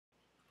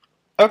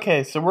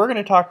Okay, so we're going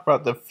to talk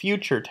about the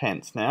future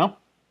tense now.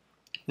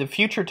 The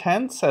future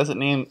tense, as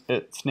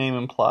its name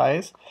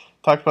implies,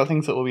 talks about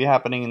things that will be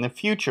happening in the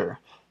future.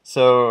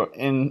 So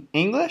in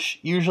English,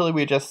 usually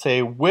we just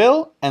say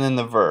will and then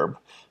the verb.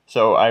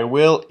 So I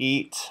will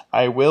eat,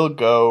 I will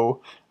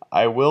go,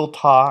 I will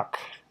talk,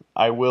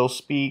 I will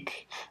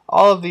speak.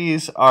 All of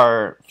these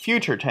are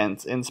future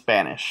tense in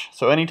Spanish.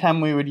 So anytime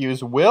we would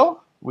use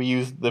will, we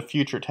use the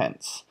future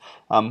tense.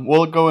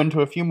 We'll go into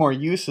a few more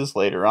uses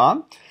later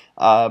on,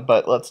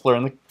 but let's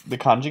learn the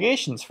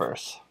conjugations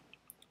first.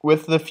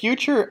 With the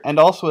future and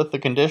also with the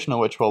conditional,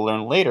 which we'll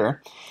learn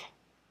later,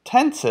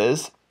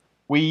 tenses,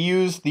 we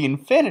use the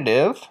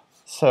infinitive.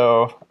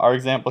 So our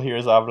example here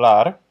is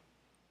hablar.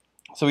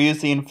 So we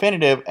use the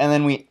infinitive and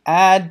then we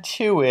add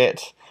to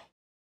it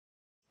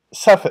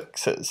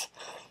suffixes.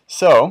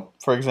 So,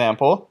 for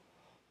example,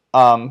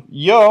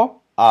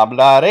 yo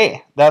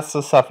hablaré. That's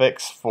the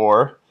suffix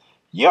for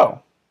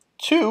yo.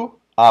 Tú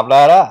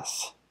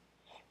hablarás.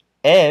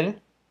 Él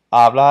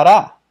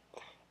hablará.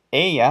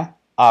 Ella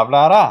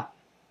hablará.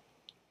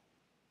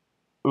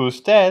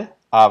 Usted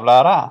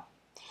hablará.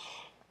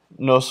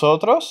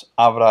 Nosotros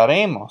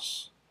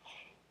hablaremos.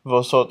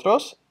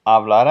 Vosotros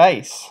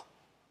hablaréis.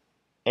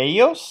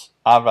 Ellos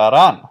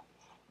hablarán.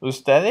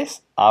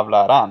 Ustedes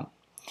hablarán.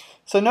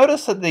 So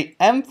notice that the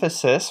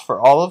emphasis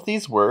for all of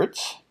these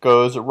words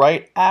goes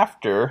right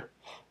after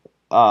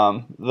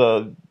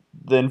the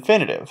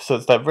infinitive. So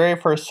it's that very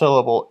first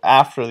syllable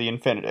after the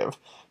infinitive.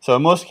 So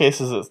in most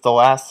cases it's the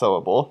last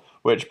syllable,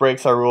 which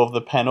breaks our rule of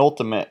the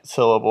penultimate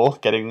syllable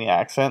getting the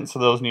accent. So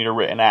those need a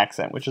written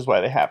accent, which is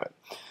why they have it.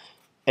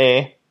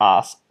 E,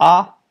 as,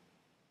 a.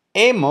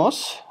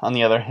 Hemos, on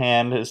the other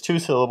hand, is two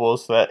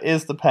syllables, so that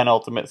is the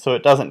penultimate, so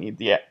it doesn't need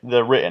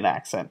the written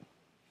accent.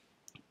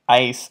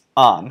 Ais,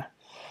 an.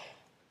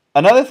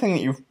 Another thing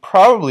that you've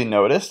probably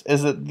noticed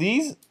is that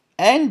these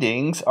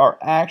endings are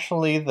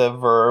actually the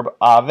verb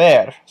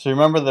haber. So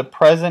remember the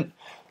present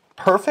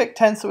perfect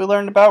tense that we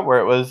learned about, where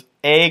it was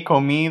he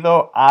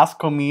comido, has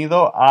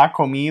comido, ha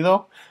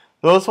comido?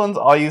 Those ones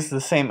all use the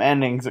same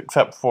endings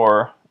except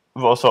for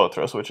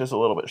vosotros, which is a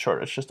little bit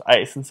shorter. It's just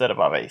ais instead of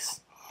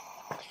habéis.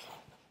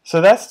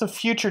 So that's the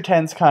future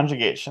tense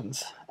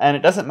conjugations. And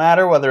it doesn't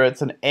matter whether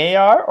it's an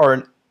AR or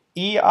an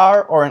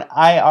ER or an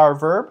IR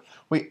verb.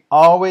 We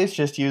always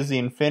just use the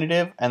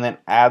infinitive and then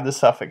add the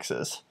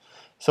suffixes.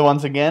 So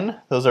once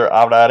again, those are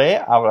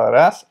hablaré,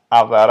 hablarás,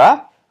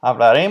 hablará,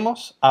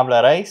 hablaremos,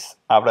 hablaréis,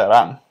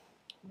 hablarán.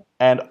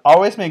 And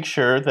always make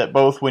sure that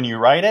both when you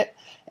write it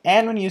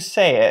and when you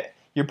say it,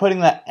 you're putting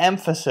that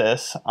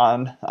emphasis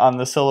on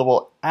the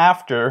syllable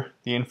after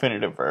the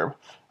infinitive verb.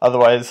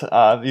 Otherwise,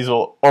 these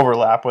will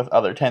overlap with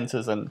other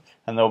tenses and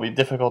they'll be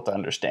difficult to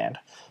understand.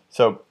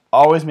 So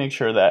always make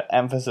sure that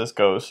emphasis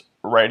goes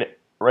right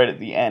at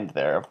the end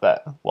there of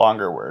that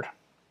longer word.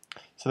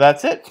 So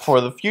that's it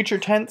for the future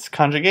tense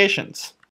conjugations.